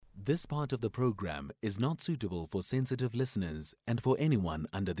This part of the program is not suitable for sensitive listeners and for anyone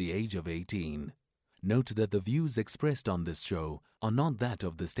under the age of 18. Note that the views expressed on this show are not that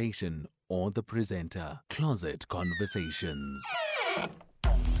of the station or the presenter. Closet Conversations.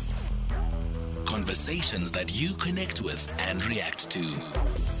 Conversations that you connect with and react to.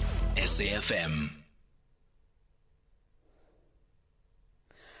 SAFM.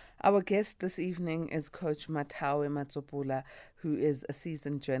 Our guest this evening is Coach Mathawe Matsapola, who is a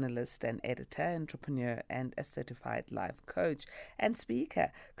seasoned journalist and editor, entrepreneur, and a certified life coach and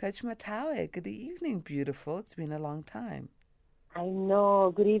speaker. Coach Mathawe, good evening, beautiful. It's been a long time. I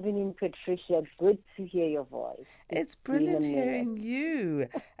know. Good evening, Patricia. Good to hear your voice. It's brilliant hearing you,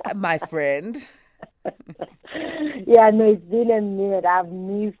 my friend. Yeah, no, it's been a minute. I've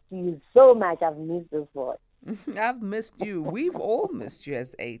missed you so much. I've missed this voice. I've missed you. We've all missed you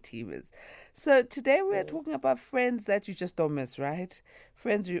as A-teamers. So today we're talking about friends that you just don't miss, right?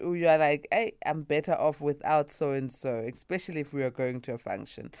 Friends you are like, hey, I'm better off without so-and-so, especially if we are going to a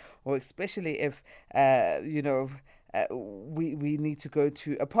function, or especially if, we need to go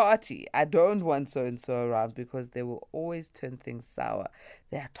to a party. I don't want so-and-so around because they will always turn things sour.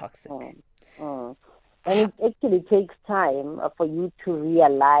 They are toxic. And it actually takes time for you to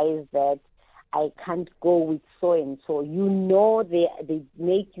realize that I can't go with so-and-so. You know they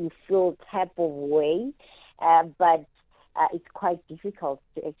make you feel type of way, but it's quite difficult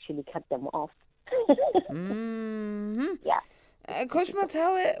to actually cut them off. Yeah. Coach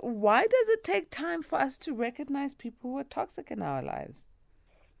Mathawe, why does it take time for us to recognize people who are toxic in our lives?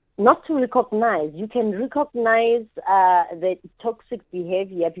 Not to recognize. You can recognize the toxic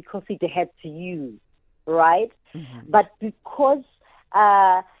behavior because it hurts you, right? Mm-hmm. But because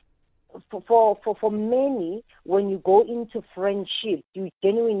for many, when you go into friendship, you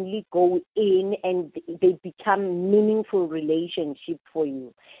genuinely go in and they become meaningful relationship for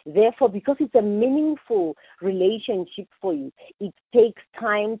you. Therefore, because it's a meaningful relationship for you, it takes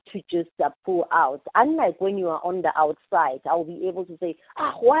time to just pull out. Unlike when you are on the outside, I'll be able to say,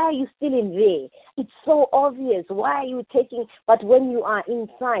 why are you still in there? It's so obvious. Why are you taking? But when you are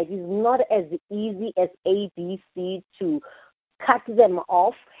inside, it's not as easy as ABC to cut them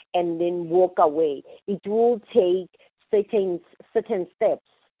off and then walk away. It will take certain steps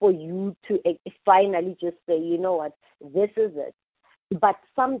for you to finally just say, you know what, this is it. But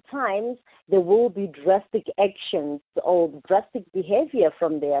sometimes there will be drastic actions or drastic behavior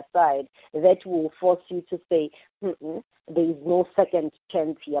from their side that will force you to say, there is no second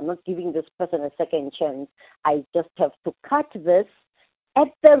chance here. I'm not giving this person a second chance. I just have to cut this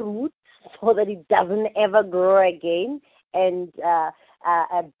at the root so that it doesn't ever grow again, and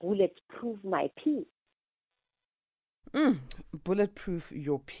bulletproof my peace. Bulletproof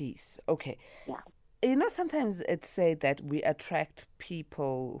your peace. Okay. Yeah. You know, sometimes it's said that we attract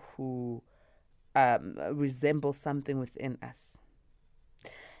people who resemble something within us.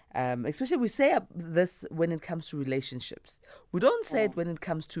 Especially we say this when it comes to relationships. We don't say it when it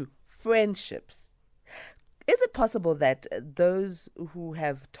comes to friendships. Is it possible that those who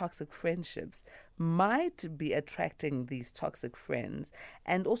have toxic friendships might be attracting these toxic friends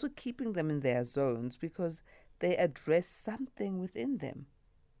and also keeping them in their zones because they address something within them?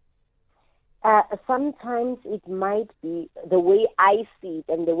 Sometimes it might be, the way I see it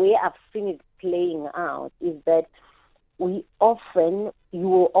and the way I've seen it playing out is that you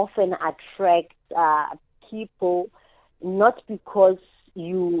will often attract people not because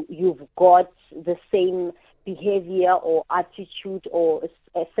you've got the same behavior or attitude or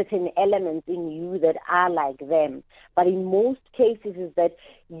a certain elements in you that are like them. But in most cases is that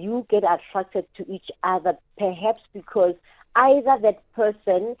you get attracted to each other perhaps because either that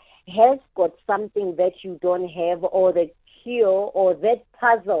person has got something that you don't have, or the cure or that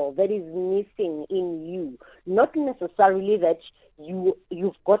puzzle that is missing in you. Not necessarily that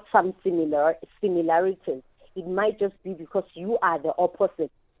you've got some similarities. It might just be because you are the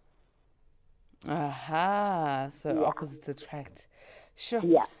opposite. Aha, so opposites attract. Sure.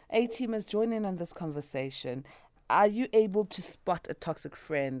 Yeah. A-teamers, join in on this conversation. Are you able to spot a toxic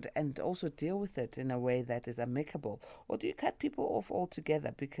friend and also deal with it in a way that is amicable? Or do you cut people off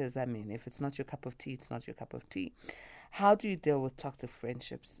altogether? Because, if it's not your cup of tea, it's not your cup of tea. How do you deal with toxic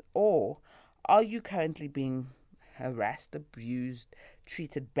friendships? Or are you currently being harassed, abused,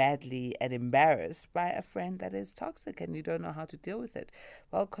 treated badly, and embarrassed by a friend that is toxic and you don't know how to deal with it?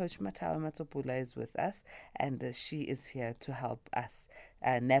 Well, Coach Mathawe Matsapola is with us, and she is here to help us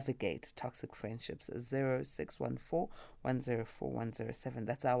navigate toxic friendships. 0614-104-107.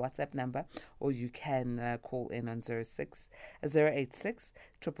 That's our WhatsApp number, or you can call in on 086 000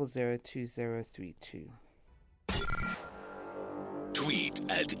 2032. Tweet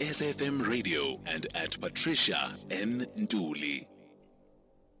at SFM Radio and at Patricia N. Ntuli.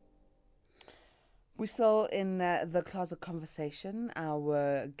 We're still in the closet conversation.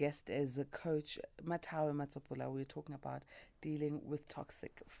 Our guest is Coach Mathawe Matsapola. We're talking about dealing with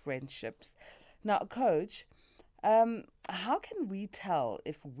toxic friendships. Now, Coach, how can we tell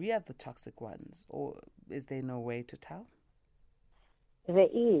if we are the toxic ones, or is there no way to tell? There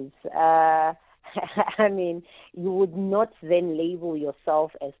is. I mean, you would not then label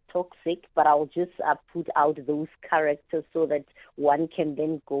yourself as toxic, but I'll just put out those characters so that one can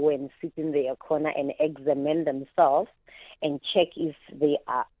then go and sit in their corner and examine themselves and check if they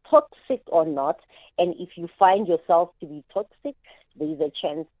are toxic or not. And if you find yourself to be toxic, there is a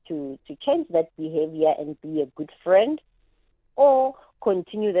chance to change that behavior and be a good friend, or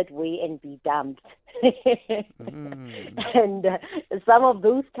continue that way and be dumped. And some of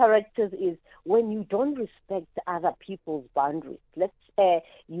those characters is when you don't respect other people's boundaries. Let's say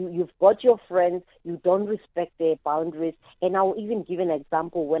you've got your friends, you don't respect their boundaries. And I'll even give an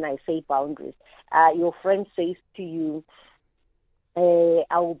example when I say boundaries. Your friend says to you,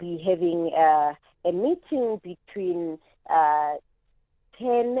 I will be having a meeting between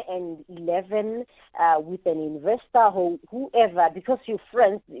 10 and 11 with an investor, whoever, because you're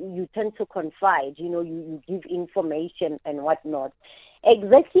friends, you tend to confide, you give information and whatnot.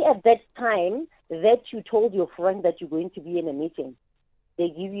 Exactly at that time that you told your friend that you're going to be in a meeting, they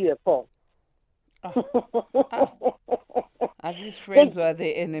give you a call. Are these friends or are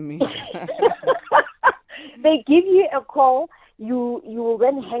they enemies? They give you a call. You will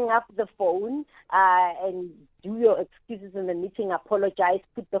then hang up the phone and do your excuses in the meeting, apologize,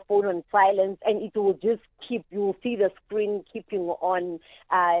 put the phone on silence, and it will just you'll see the screen keeping on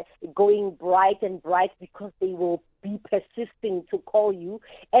going bright and bright because they will be persisting to call you.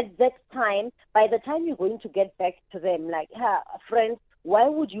 At that time, by the time you're going to get back to them, like, friends, why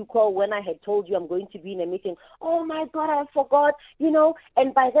would you call when I had told you I'm going to be in a meeting? Oh my God, I forgot,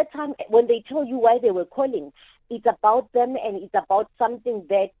 And by that time, when they tell you why they were calling, it's about them and it's about something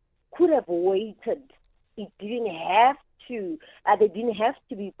that could have waited. It didn't have to. They didn't have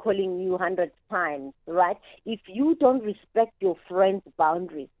to be calling you 100 times, right? If you don't respect your friend's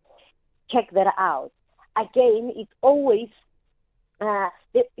boundaries, check that out. Again, it's always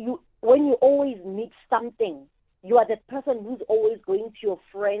when you always need something. You are the person who's always going to your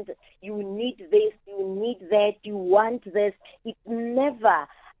friends. You need this, you need that, you want this. It's never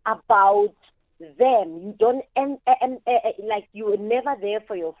about them. You don't, like you're never there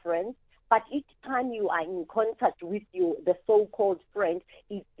for your friends. But each time you are in contact with the so-called friend,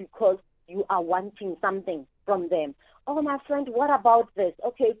 it's because you are wanting something from them. Oh, my friend, what about this?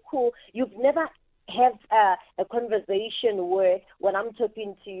 Okay, cool. You've never have a conversation where when I'm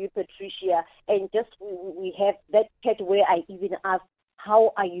talking to you, Patricia, and just we have that chat where I even ask,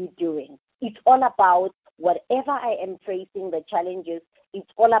 how are you doing? It's all about whatever I am facing, the challenges.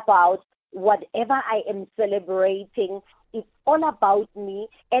 It's all about whatever I am celebrating. It's all about me.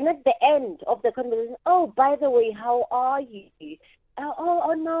 And at the end of the conversation, oh, by the way, how are you?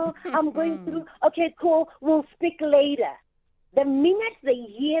 Oh no, I'm going through. Okay, cool. We'll speak later. The minute they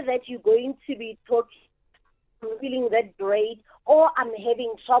hear that you're going to be talking, I'm feeling that great, or I'm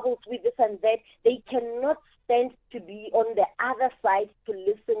having troubles with this and that, they cannot stand to be on the other side to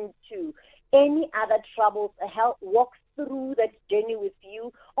listen to any other troubles, walk through that journey with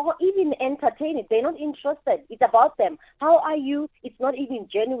you, or even entertain it. They're not interested. It's about them. How are you? It's not even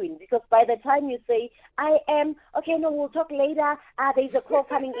genuine, because by the time you say, I am, okay, no, we'll talk later, there's a call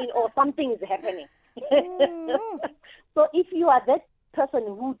coming in, or something is happening. So if you are that person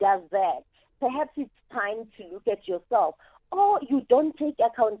who does that, perhaps it's time to look at yourself. Or you don't take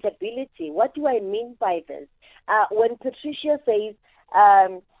accountability. What do I mean by this? When Patricia says,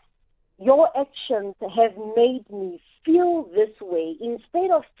 your actions have made me feel this way,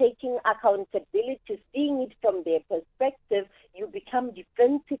 instead of taking accountability, seeing it from their perspective, you become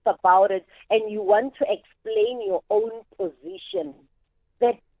defensive about it and you want to explain your own position.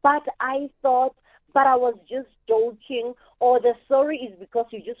 But I thought, but I was just joking, or the sorry is because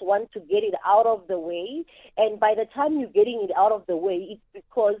you just want to get it out of the way, and by the time you're getting it out of the way, it's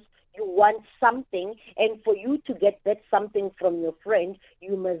because you want something, and for you to get that something from your friend,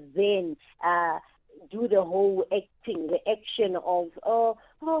 you must then do the whole acting, the action of, oh,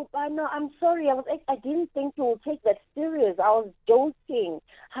 no, I'm sorry, I didn't think you would take that serious, I was joking,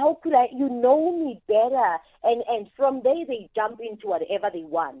 how could I, you know me better, and from there they jump into whatever they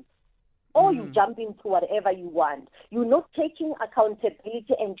want. Or you jump into whatever you want. You're not taking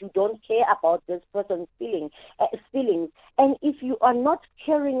accountability and you don't care about this person's feelings. And if you are not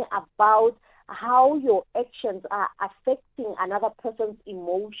caring about how your actions are affecting another person's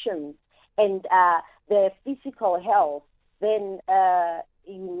emotions and their physical health, then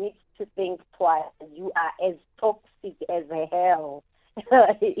you need to think twice. You are as toxic as hell,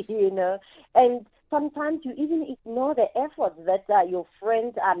 you know. And sometimes you even ignore the efforts that your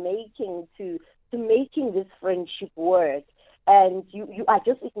friends are making to making this friendship work. And you are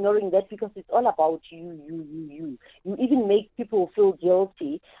just ignoring that because it's all about you. You even make people feel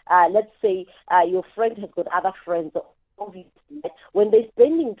guilty. Let's say your friend has got other friends. Obviously, when they're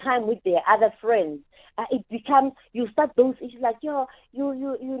spending time with their other friends, it becomes, you start those issues like, you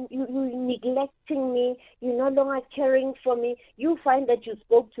neglecting me, you're no longer caring for me. You find that you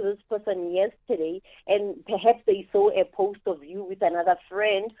spoke to this person yesterday and perhaps they saw a post of you with another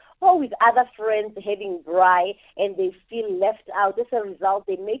friend or with other friends having braai and they feel left out. As a result,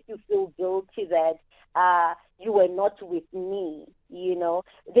 they make you feel guilty that you were not with me, you know.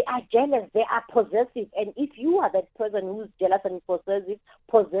 They are jealous, they are possessive. And if you are that person who's jealous and possessive,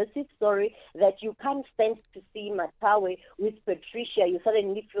 that you can't stand to see Mathawe with Patricia, you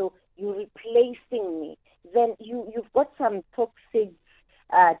suddenly feel you're replacing me, then you've got some toxic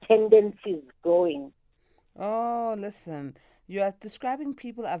tendencies going. Oh, listen, you are describing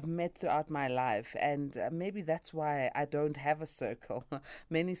people I've met throughout my life, and maybe that's why I don't have a circle.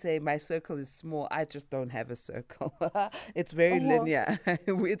 Many say my circle is small. I just don't have a circle. It's very linear.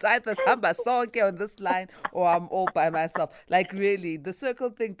 It's either samba sonke on this line or I'm all by myself. Like, really, the circle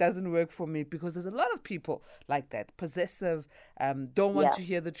thing doesn't work for me because there's a lot of people like that. Possessive, don't want to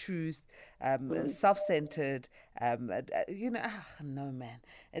hear the truth, self-centered, no, man,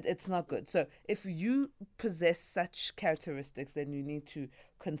 it's not good. So if you possess such characteristics, then you need to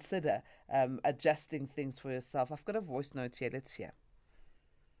consider adjusting things for yourself. I've got a voice note here. Let's hear.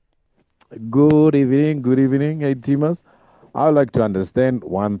 Good evening, hey teamers. I would like to understand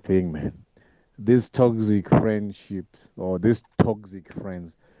one thing, man. These toxic friendships or these toxic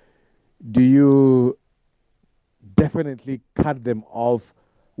friends, do you definitely cut them off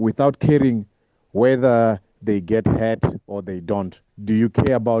without caring whether they get hurt or they don't? Do you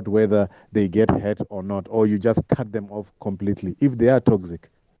care about whether they get hurt or not, or you just cut them off completely if they are toxic?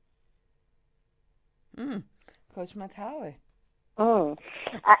 Coach Mathawe.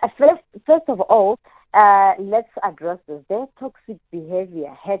 First of all, let's address this. Their toxic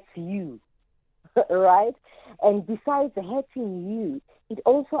behavior hurts you, right? And besides hurting you, it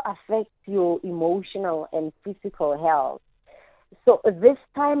also affects your emotional and physical health. So this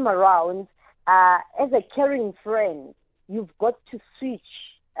time around, as a caring friend, you've got to switch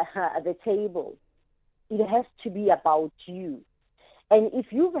the table. It has to be about you. And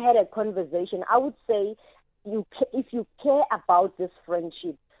if you've had a conversation, I would say, if you care about this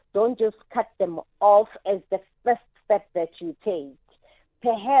friendship, don't just cut them off as the first step that you take.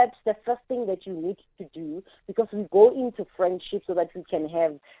 Perhaps the first thing that you need to do, because we go into friendship so that we can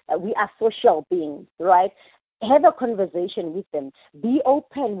have, we are social beings, right? Have a conversation with them. Be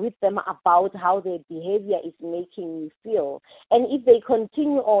open with them about how their behavior is making you feel. And if they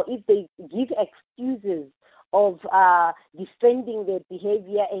continue or if they give excuses of defending their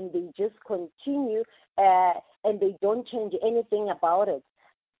behavior and they just continue and they don't change anything about it,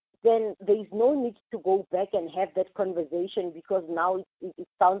 then there is no need to go back and have that conversation, because now it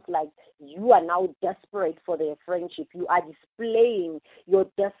sounds like you are now desperate for their friendship. You are displaying your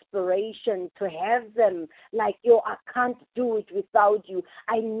desperation to have them, like, yo, I can't do it without you.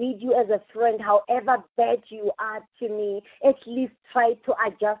 I need you as a friend. However bad you are to me, at least try to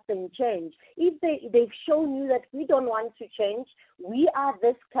adjust and change. If they've shown you that we don't want to change, we are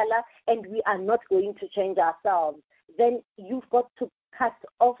this color and we are not going to change ourselves, then you've got to cut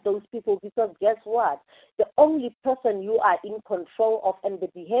off those people, because guess what? The only person you are in control of and the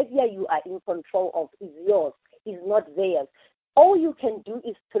behavior you are in control of is yours, is not theirs. All you can do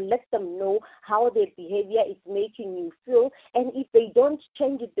is to let them know how their behavior is making you feel, and if they don't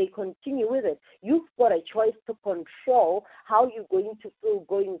change it, they continue with it. You've got a choice to control how you're going to feel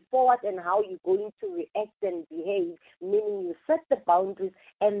going forward and how you're going to react and behave, meaning you set the boundaries,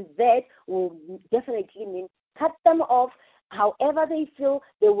 and that will definitely mean cut them off. However they feel,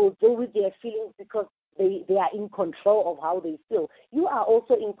 they will deal with their feelings, because they are in control of how they feel. You are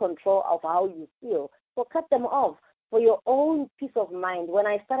also in control of how you feel. So cut them off for your own peace of mind. When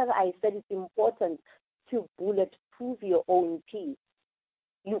I started, I said it's important to bulletproof your own peace.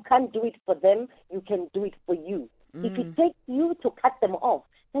 You can't do it for them. You can do it for you. If it takes you to cut them off,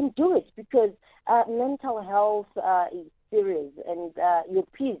 then do it, because mental health is serious, and your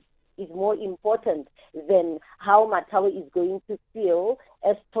peace is more important than how Mathawe is going to feel,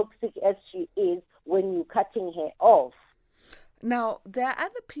 as toxic as she is, when you're cutting her off. Now, there are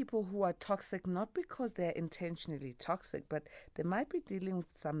other people who are toxic not because they're intentionally toxic, but they might be dealing with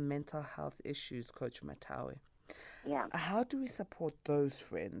some mental health issues, Coach Mathawe. Yeah. How do we support those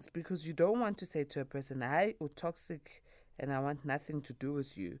friends? Because you don't want to say to a person, "I am toxic and I want nothing to do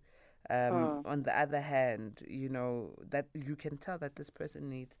with you." On the other hand, that you can tell that this person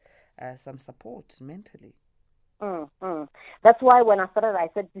needs some support mentally. That's why when I started, I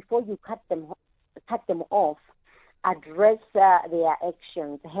said before you cut them off, address their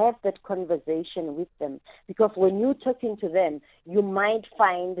actions, have that conversation with them. Because when you're talking to them, you might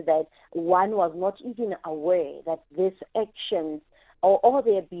find that one was not even aware that this actions or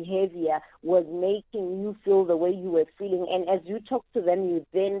their behavior was making you feel the way you were feeling. And as you talk to them, you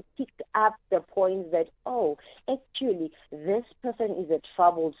then pick up the points that, oh, actually, this person is a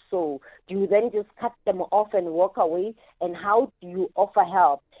troubled soul. Do you then just cut them off and walk away? And how do you offer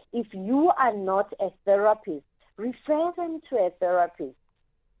help? If you are not a therapist, refer them to a therapist.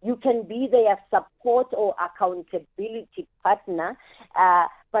 You can be their support or accountability partner,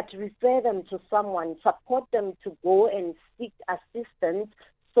 but refer them to someone, support them to go and seek assistance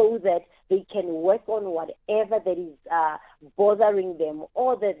so that they can work on whatever that is bothering them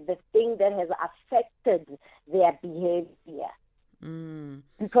or the thing that has affected their behavior.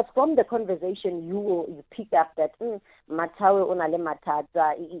 Because from the conversation, you pick up that Mathawe onale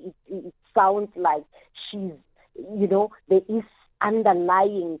matata. It sounds like she's, there is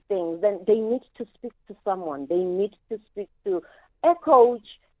underlying things. Then they need to speak to someone. They need to speak to a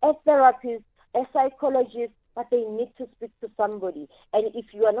coach, a therapist, a psychologist, but they need to speak to somebody. And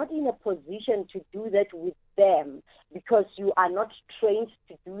if you are not in a position to do that with them because you are not trained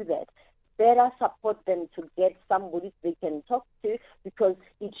to do that, better support them to get somebody they can talk to, because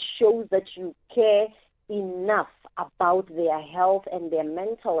it shows that you care enough about their health and their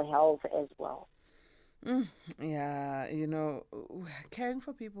mental health as well. Yeah, caring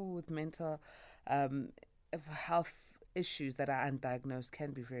for people with mental health issues that are undiagnosed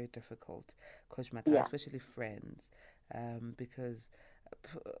can be very difficult, Coach Mathawe, especially friends, because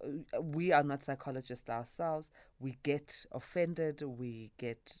we are not psychologists ourselves. We get offended, we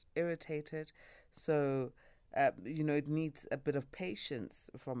get irritated. So, it needs a bit of patience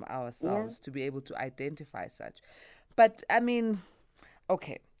from ourselves to be able to identify such. But,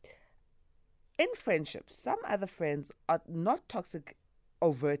 okay. In friendships, some other friends are not toxic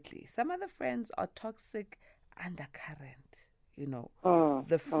overtly. Some other friends are toxic undercurrent.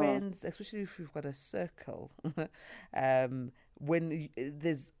 The friends, especially if you've got a circle, when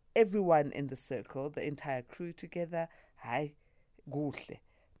there's everyone in the circle, the entire crew together, hi, guhle.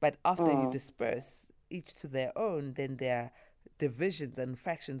 But after you disperse, each to their own, then there are divisions and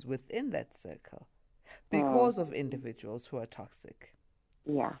fractions within that circle because of individuals who are toxic.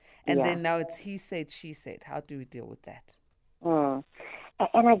 Yeah. And then now it's he said, she said. How do we deal with that? And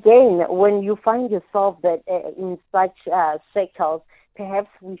again, when you find yourself that in such circles, perhaps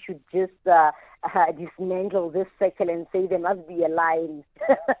we should just dismantle this circle and say there must be a line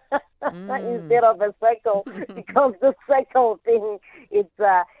instead of a circle, because the circle thing, it's,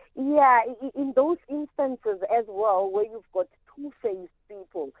 in those instances as well, where you've got two-faced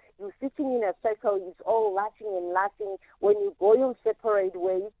people. You're sitting in a circle, it's all laughing and laughing. When you go your separate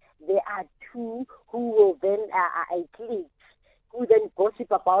ways, there are two who will then clique, who then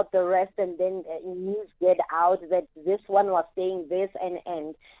gossip about the rest, and then news get out that this one was saying this,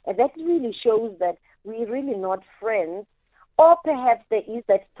 and that really shows that we're really not friends. Or perhaps there is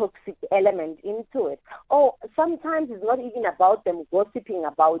that toxic element into it. Or sometimes it's not even about them gossiping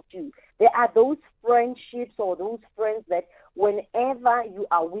about you. There are those friendships or those friends that whenever you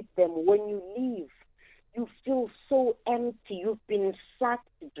are with them, when you leave, you feel so empty. You've been sucked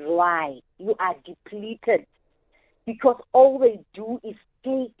dry. You are depleted. Because all they do is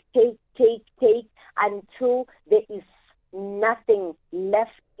take until there is nothing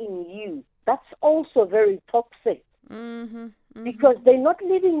left in you. That's also very toxic. Because they're not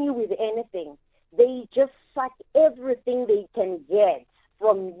leaving you with anything. They just suck everything they can get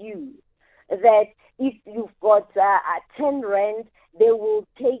from you. That if you've got 10 rand, they will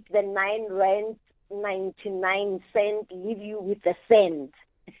take the 9 rand 99 cent, leave you with a cent.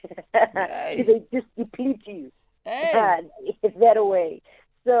 They just deplete you. It's that way.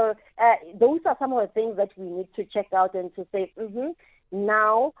 So those are some of the things that we need to check out and to say,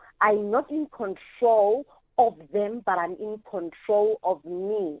 now I'm not in control of them, but I'm in control of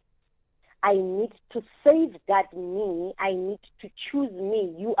me. I need to safeguard me. I need to choose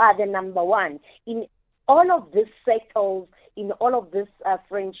me. You are the number one. In all of these circles, in all of these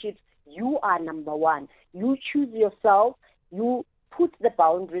friendships, you are number one. You choose yourself. You put the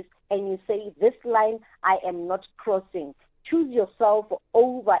boundaries and you say, this line I am not crossing. choose yourself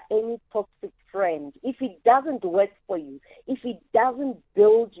over any toxic friend. If it doesn't work for you, if it doesn't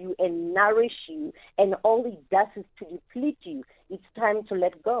build you and nourish you, and all it does is to deplete you, it's time to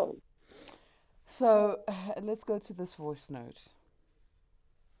let go. So let's go to this voice note.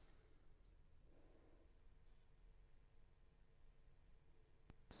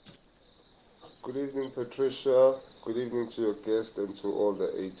 Good evening, Patricia. Good evening to your guest and to all the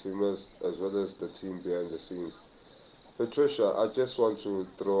A-teamers as well as the team behind the scenes. Patricia, I just want to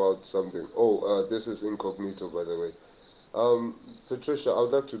throw out something. This is incognito, by the way. Patricia, I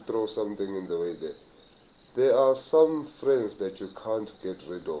would like to throw something in the way there. There are some friends that you can't get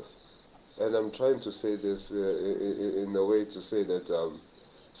rid of. And I'm trying to say this in a way to say that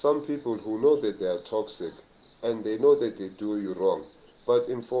some people who know that they are toxic and they know that they do you wrong, but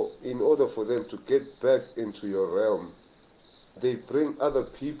in order for them to get back into your realm, they bring other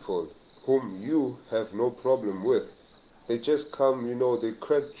people whom you have no problem with. They just come, they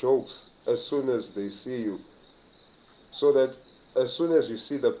crack jokes as soon as they see you. So that as soon as you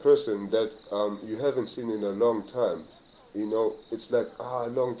see the person that you haven't seen in a long time, it's like,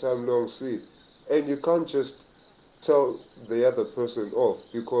 long time, long see. And you can't just tell the other person off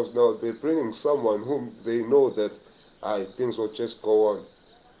because now they're bringing someone whom they know that things will just go on.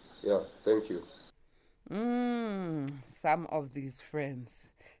 Yeah, thank you. Some of these friends.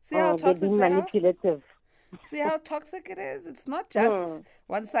 See how They're toxic being they are? manipulative. See how toxic it is? It's not just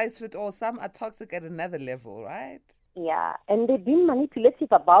one size fits all. Some are toxic at another level, right? Yeah, and they've been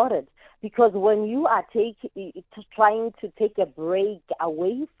manipulative about it because when you are trying to take a break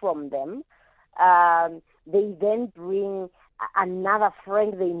away from them, they then bring another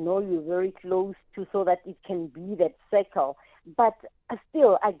friend they know you're very close to so that it can be that circle. But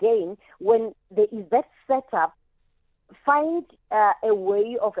still, again, when there is that setup, find a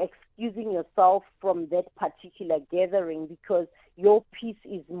way of excusing yourself from that particular gathering because your peace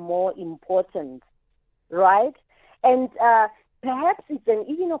is more important, right? And perhaps it's an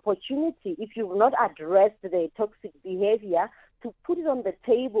even opportunity if you've not addressed the toxic behavior to put it on the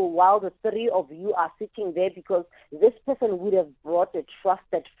table while the three of you are sitting there because this person would have brought a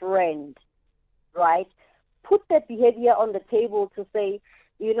trusted friend, right? Put that behavior on the table to say,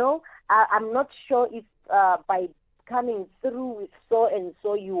 I'm not sure if by coming through with so and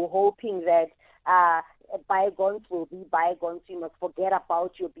so you're hoping that bygones will be bygones. You must forget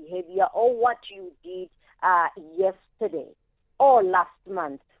about your behavior or what you did yesterday or last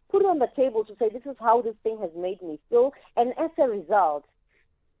month. Put it on the table to say, this is how this thing has made me feel. And as a result,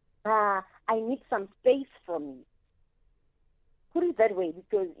 I need some space from you. Put it that way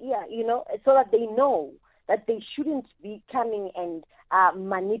because, so that they know that they shouldn't be coming and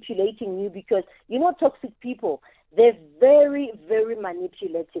manipulating you because, toxic people, they're very, very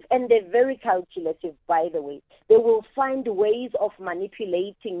manipulative and they're very calculative, by the way. They will find ways of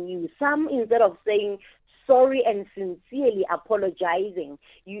manipulating you. Some, instead of saying sorry and sincerely apologizing,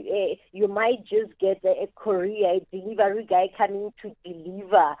 you might just get a courier, a delivery guy coming to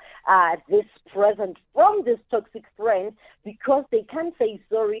deliver this present from this toxic friend because they can't say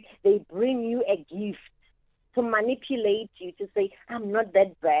sorry. They bring you a gift to manipulate you, to say, I'm not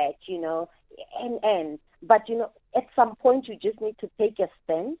that bad, But, at some point you just need to take a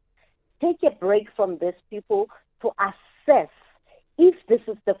stand, take a break from these people to assess if this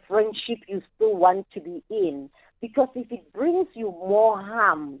is the friendship you still want to be in. Because if it brings you more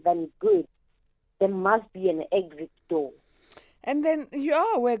harm than good, there must be an exit door. And then you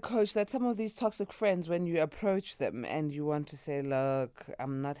are aware, Coach, that some of these toxic friends, when you approach them and you want to say, look,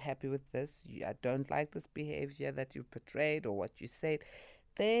 I'm not happy with this, I don't like this behavior that you've portrayed or what you said,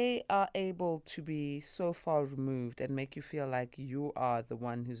 they are able to be so far removed and make you feel like you are the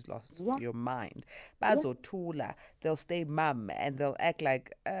one who's lost your mind. Bazotula, they'll stay mum and they'll act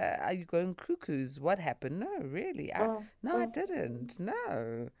like, are you going cuckoos? What happened? No, really. I didn't.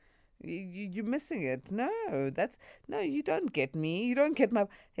 No. You're missing it. No, you don't get me. You don't get my,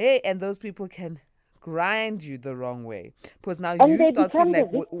 hey, and those people can grind you the wrong way. Because now and you start feeling like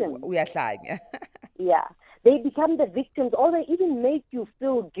we are lying. Yeah. They become the victims, or they even make you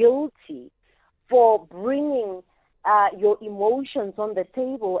feel guilty for bringing your emotions on the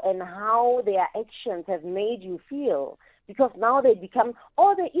table and how their actions have made you feel. Because now they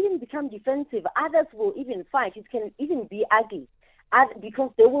even become defensive. Others will even fight. It can even be ugly.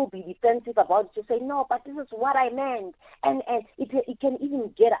 Because they will be defensive about it to say, no, but this is what I meant. And it can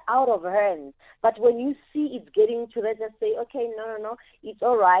even get out of hand. But when you see it's getting to that, just say, okay, no, it's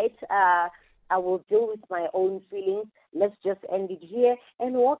all right. I will deal with my own feelings. Let's just end it here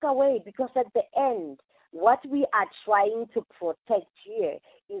and walk away. Because at the end, what we are trying to protect here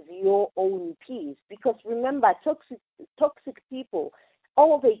is your own peace. Because remember, toxic people,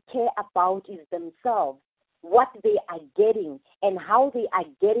 all they care about is themselves, what they are getting and how they are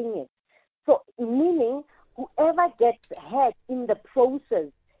getting it. So meaning whoever gets hurt in the process,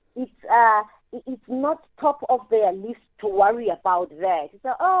 it's not top of their list to worry about that. It's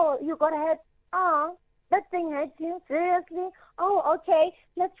like, oh, you got hurt. Oh, that thing hurt you? Seriously? Oh, okay,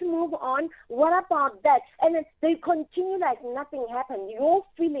 let's move on. What about that? And then they continue like nothing happened. Your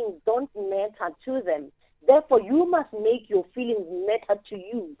feelings don't matter to them. Therefore, you must make your feelings matter to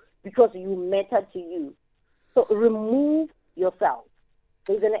you because you matter to you. So remove yourself.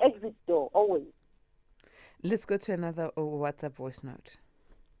 There's an exit door, always. Let's go to another WhatsApp voice note.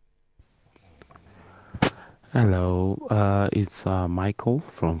 Hello, it's Michael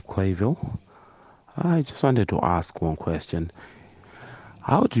from Clayville. I just wanted to ask one question.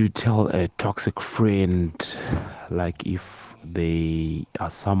 How do you tell a toxic friend, like if they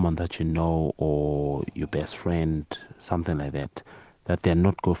are someone that you know or your best friend, something like that they're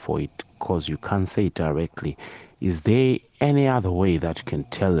not good for it because you can't say it directly? Is there any other way that you can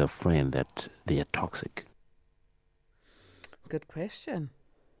tell a friend that they are toxic? Good question.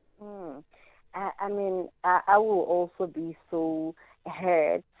 I mean, I will also be so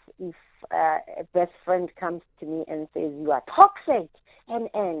hurt if a best friend comes to me and says, you are toxic.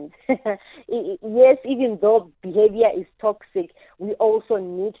 And yes, even though behavior is toxic, we also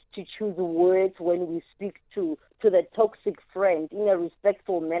need to choose words when we speak to the toxic friend in a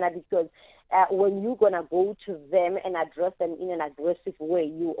respectful manner, because when you're going to go to them and address them in an aggressive way,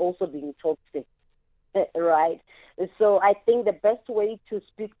 you're also being toxic. Right? So I think the best way to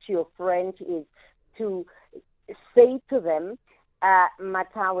speak to your friend is to say to them,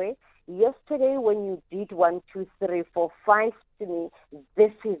 Mathawe, yesterday when you did 1, 2, 3, 4, 5 to me,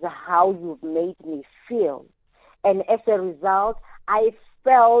 this is how you've made me feel. And as a result, I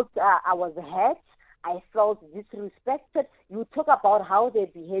felt I was hurt. I felt disrespected. You talk about how their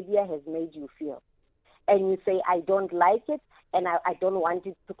behavior has made you feel. And you say, I don't like it, and I don't want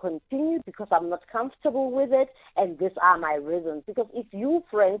it to continue because I'm not comfortable with it, and these are my reasons. Because if you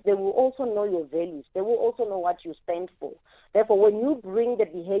friends, they will also know your values. They will also know what you stand for. Therefore, when you bring the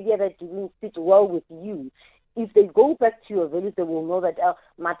behavior that didn't sit well with you, if they go back to your values, they will know that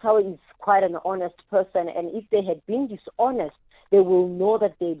Mathawe is quite an honest person, and if they had been dishonest, they will know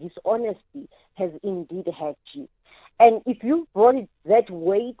that their dishonesty has indeed hurt you. And if you brought it that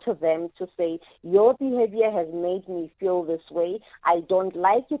way to them to say, your behavior has made me feel this way, I don't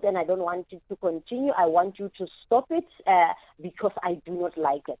like it and I don't want it to continue, I want you to stop it because I do not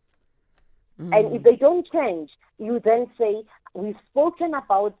like it. And if they don't change, you then say, we've spoken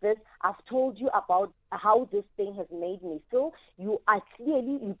about this, I've told you about how this thing has made me feel. You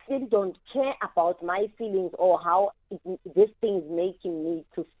clearly don't care about my feelings or how this thing is making me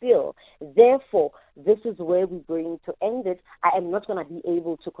to feel. Therefore, this is where we're going to end it. I am not going to be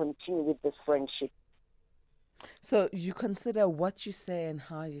able to continue with this friendship. So you consider what you say and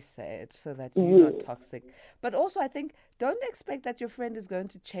how you say it so that you're not toxic. But also, I think, don't expect that your friend is going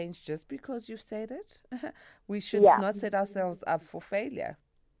to change just because you've said it. We should not set ourselves up for failure.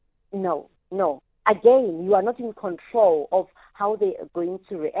 No. Again, you are not in control of how they are going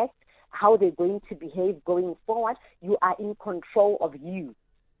to react, how they're going to behave going forward. You are in control of you.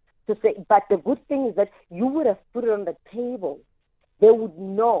 To say, but the good thing is that you would have put it on the table. They would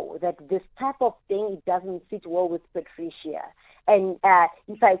know that this type of thing, it doesn't sit well with Patricia. And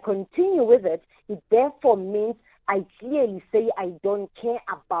if I continue with it, it therefore means I clearly say I don't care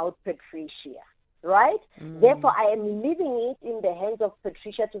about Patricia, right? Therefore, I am leaving it in the hands of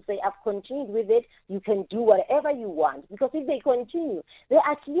Patricia to say, I've continued with it, you can do whatever you want. Because if they continue, they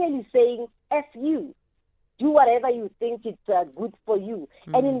are clearly saying, F you. Do whatever you think it's good for you.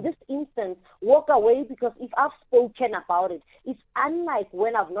 And in this instance, walk away, because if I've spoken about it, it's unlike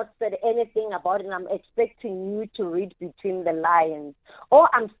when I've not said anything about it and I'm expecting you to read between the lines. Or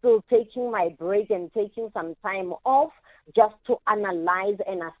I'm still taking my break and taking some time off just to analyze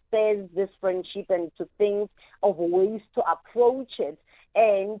and assess this friendship and to think of ways to approach it.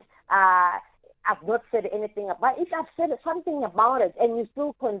 And I've not said anything about it. If I've said something about it and you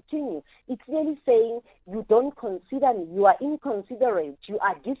still continue, it's really saying you don't consider me, you are inconsiderate, you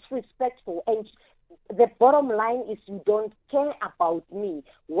are disrespectful, and the bottom line is you don't care about me.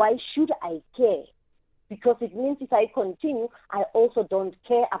 Why should I care? Because it means if I continue, I also don't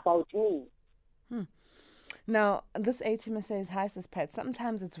care about me. Now, this ATM says, hi, sis Pat.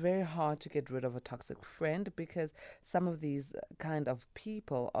 Sometimes it's very hard to get rid of a toxic friend because some of these kind of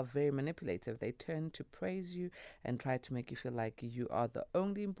people are very manipulative. They turn to praise you and try to make you feel like you are the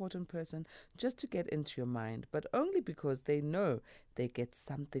only important person just to get into your mind, but only because they know they get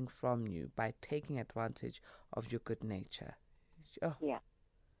something from you by taking advantage of your good nature. Oh. Yeah.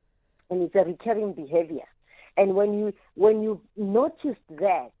 And it's a recurring behavior. And when you notice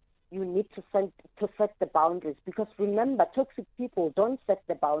that, you need to set the boundaries, because remember, toxic people don't set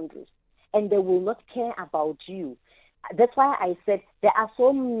the boundaries and they will not care about you. That's why I said they are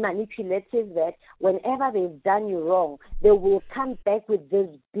so manipulative that whenever they've done you wrong, they will come back with this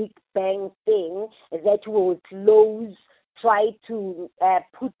big bang thing that will try to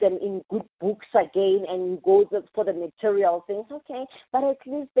put them in good books again, and you go for the material things. Okay, but at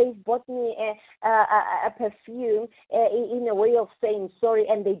least they've bought me a perfume in a way of saying sorry,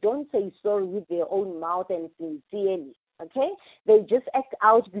 and they don't say sorry with their own mouth and sincerely. Okay, they just act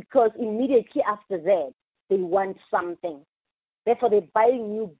out because immediately after that they want something. Therefore, they're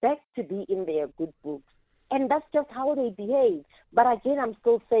buying you back to be in their good books, and that's just how they behave. But again, I'm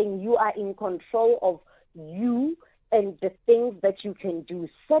still saying you are in control of you and the things that you can do.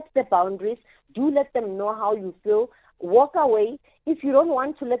 Set the boundaries. Do let them know how you feel. Walk away. If you don't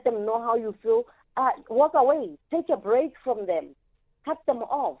want to let them know how you feel, walk away. Take a break from them. Cut them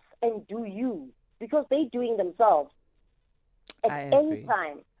off and do you, because they're doing themselves at any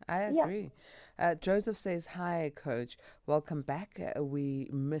time. I agree. Joseph says, hi, Coach. Welcome back. We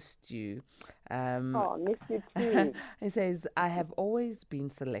missed you. Missed you too. He says, I have always been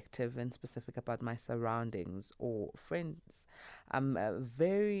selective and specific about my surroundings or friends. I'm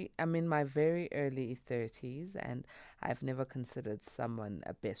in my very early 30s, and I've never considered someone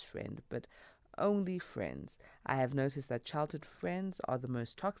a best friend, but only friends. I have noticed that childhood friends are the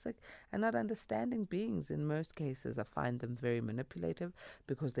most toxic and not understanding beings in most cases. I find them very manipulative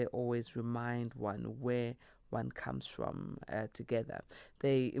because they always remind one where one comes from together.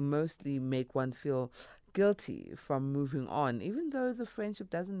 They mostly make one feel guilty from moving on, even though the friendship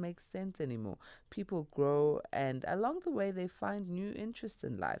doesn't make sense anymore. People grow, and along the way they find new interests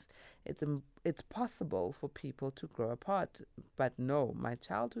in life. It's possible for people to grow apart, but no, my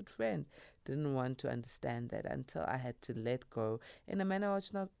childhood friend didn't want to understand that until I had to let go in a manner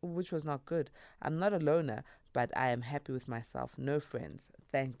which was not good. I'm not a loner, but I am happy with myself. No friends.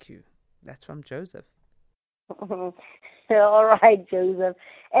 Thank you. That's from Joseph. All right, Joseph.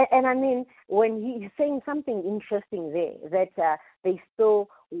 And I mean, when he's saying something interesting there, that they still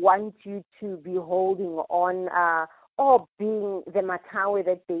want you to be holding on or being the Mathawe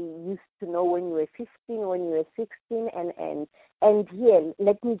that they used to know when you were 15, when you were 16, and here,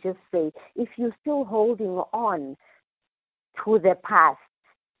 let me just say, if you're still holding on to the past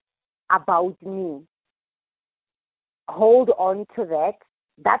about me, hold on to that.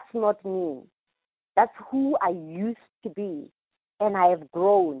 That's not me. That's who I used to be, and I have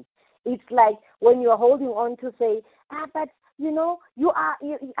grown. It's like when you're holding on to say, but you know,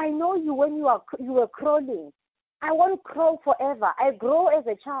 I know you when you were crawling. I won't crawl forever. I grow as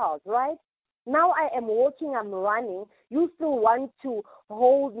a child, right? Now I am walking, I'm running. You still want to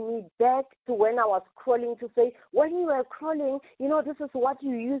hold me back to when I was crawling, to say, when you were crawling, you know, this is what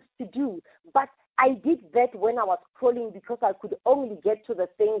you used to do. But I did that when I was crawling because I could only get to the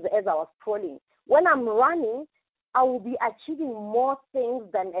things as I was crawling. When I'm running, I will be achieving more things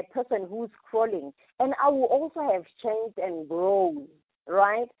than a person who's crawling. And I will also have changed and grown,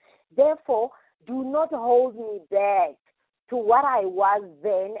 right? Therefore, do not hold me back to what I was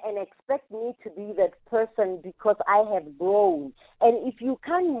then and expect me to be that person because I have grown. And if you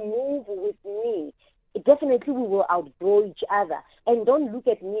can't move with me, definitely we will outgrow each other. And don't look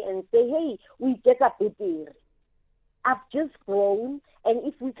at me and say, hey, we get a bit there. I've just grown, and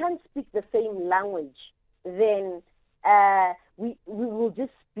if we can't speak the same language, then we will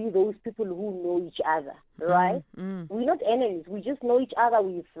just be those people who know each other, right? We're not enemies. We just know each other.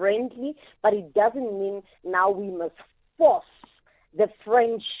 We're friendly, but it doesn't mean now we must force the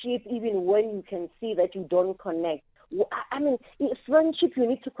friendship even when you can see that you don't connect. I mean, in friendship, you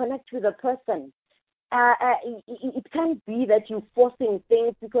need to connect with a person. It can't be that you're forcing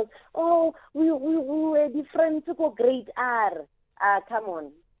things because, we were different to go grade R. Come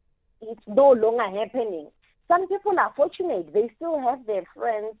on. It's no longer happening. Some people are fortunate. They still have their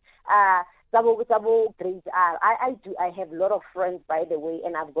friends, grade R. I have a lot of friends, by the way,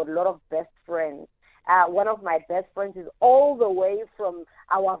 and I've got a lot of best friends. One of my best friends is all the way from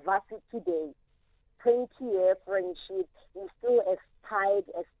our varsity today. 20-year friendship. He's still as tight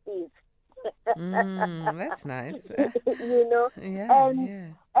as Steve. That's nice. You know,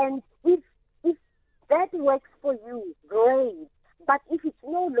 And if that works for you, great. But if it's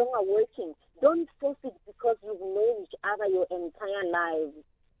no longer working, don't force it because you've known each other your entire lives.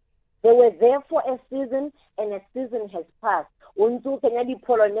 They were there for a season, and a season has passed. The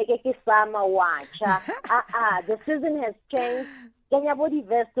season has changed. Kenya body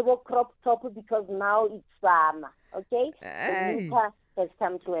vegetable crop top because now it's summer. Okay? The winter has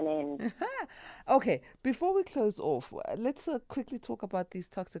come to an end. Okay, before we close off, let's quickly talk about these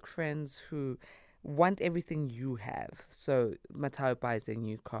toxic friends who want everything you have. So Mathawe buys a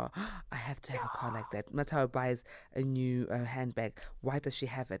new car. I have to have a car like that. Mathawe buys a new handbag. Why does she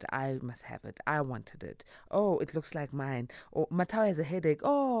have it? I must have it. I wanted it. Oh, it looks like mine. Or Mathawe has a headache.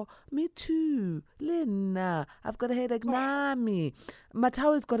 Oh, me too. Lena, I've got a headache. Nami.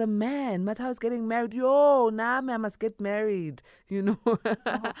 Mathawe's got a man. Mathawe's getting married. Yo, Nami, I must get married. You know,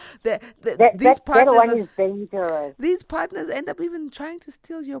 these partners. That one is dangerous. These partners end up even trying to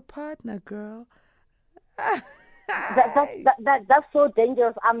steal your partner, girl. That's so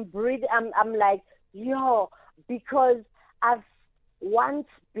dangerous. I'm like, yo, because I've once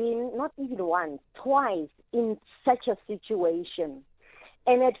been, not even once, twice in such a situation.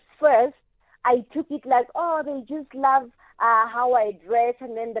 And at first, I took it like, oh, they just love how I dress,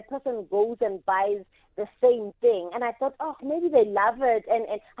 and then the person goes and buys the same thing. And I thought, oh, maybe they love it, and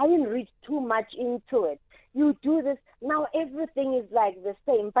I didn't read too much into it. You do this, now everything is like the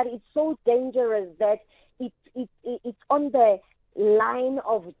same, but it's so dangerous that it's on the line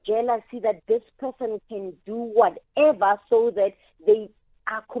of jealousy that this person can do whatever so that they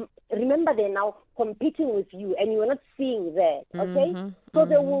are, remember they're now competing with you and you're not seeing that, okay? So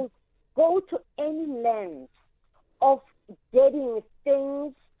they will go to any length of getting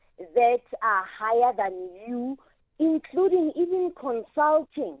things that are higher than you, including even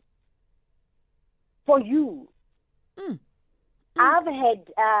consulting for you. I've had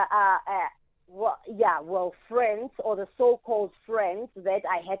friends, or the so-called friends that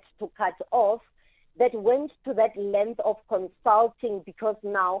I had to cut off, that went to that length of consulting because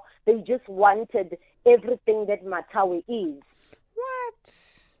now they just wanted everything that Mathawe is.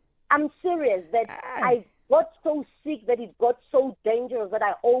 What? I'm serious that I got so sick that it got so dangerous that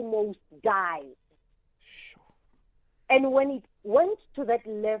I almost died. Sure. And when it went to that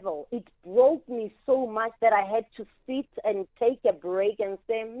level, it broke me so much that I had to sit and take a break and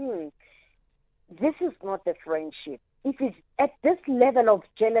say, this is not a friendship. If it's at this level of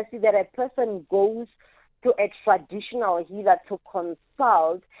jealousy that a person goes to a traditional healer to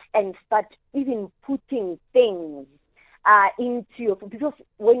consult and start even putting things into your, because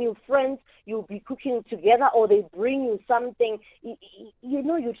when you're friends, you'll be cooking together or they bring you something, you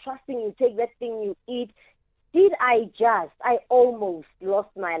know, you're trusting, you take that thing, you eat. I almost lost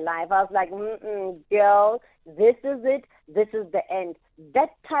my life. I was like, girl, this is it. This is the end.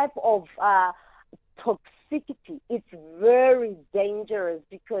 That type of toxicity, it's very dangerous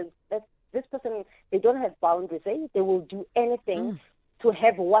because this person, they don't have boundaries. They will do anything to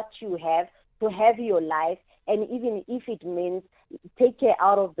have what you have, to have your life, and even if it means take care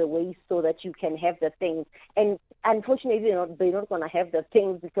out of the way so that you can have the things. And unfortunately, they're not going to have the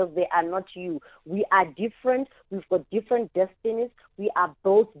things because they are not you. We are different. We've got different destinies. We are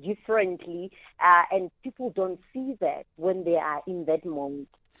built differently, and people don't see that when they are in that moment.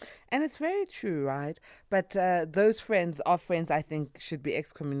 And it's very true, right? But those friends, our friends, I think, should be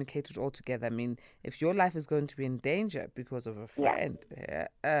excommunicated altogether. I mean, if your life is going to be in danger because of a friend,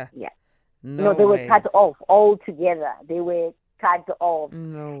 no, they were cut off altogether. They were cut off.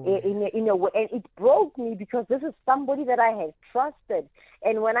 No. In a way, and it broke me because this is somebody that I had trusted.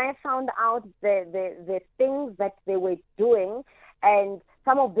 And when I found out the things that they were doing, and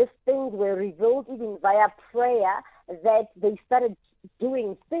some of these things were revealed even via prayer, that they started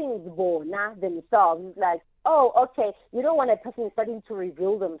doing things themselves. Like, oh, okay, you don't want a person starting to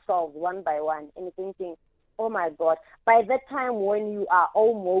reveal themselves one by one, and you're thinking, oh my God. By that time when you are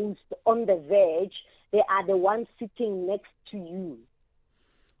almost on the verge, they are the ones sitting next to you.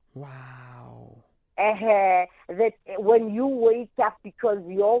 Wow. That when you wake up because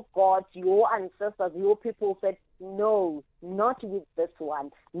your God, your ancestors, your people said, no, not with this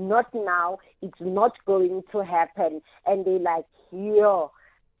one, not now, it's not going to happen. And they like, yo,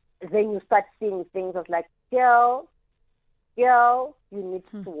 then you start seeing things of like, girl, you need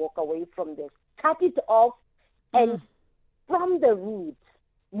to walk away from this. Cut it off, and from the root,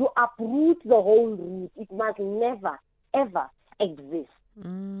 you uproot the whole root. It must never, ever exist.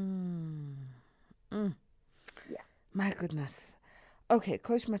 Yeah. My goodness. Okay,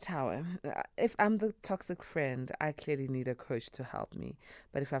 Coach Mathawe, if I'm the toxic friend, I clearly need a coach to help me.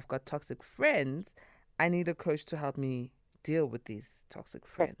 But if I've got toxic friends, I need a coach to help me deal with these toxic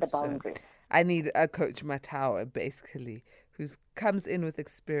Set friends. the boundary. So I need a Coach Mathawe, basically, who comes in with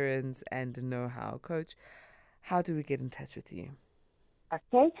experience and know-how. Coach, how do we get in touch with you?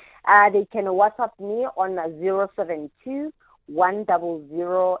 Okay. They can WhatsApp me on 072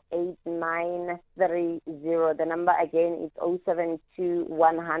 1008930. The number again is 072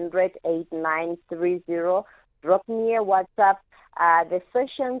 100 8930. Drop me a WhatsApp. The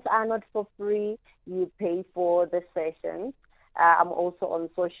sessions are not for free. You pay for the sessions. I'm also on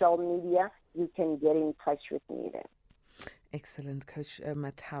social media. You can get in touch with me then. Excellent. Coach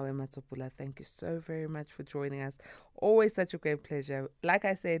Mathawe Matsapola, thank you so very much for joining us. Always such a great pleasure. Like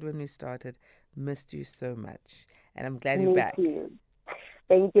I said when we started, missed you so much. And I'm glad you're back. Too.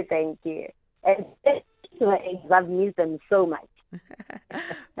 Thank you. And I've missed them so much.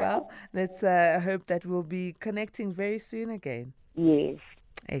 Well, let's hope that we'll be connecting very soon again. Yes.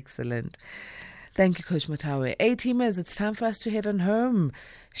 Excellent. Thank you, Coach Mathawe. A-teamers, it's time for us to head on home.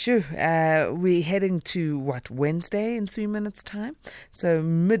 Sure, we're heading to, Wednesday in 3 minutes' time? So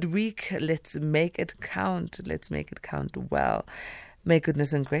midweek, let's make it count. Let's make it count well. May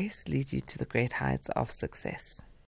goodness and grace lead you to the great heights of success.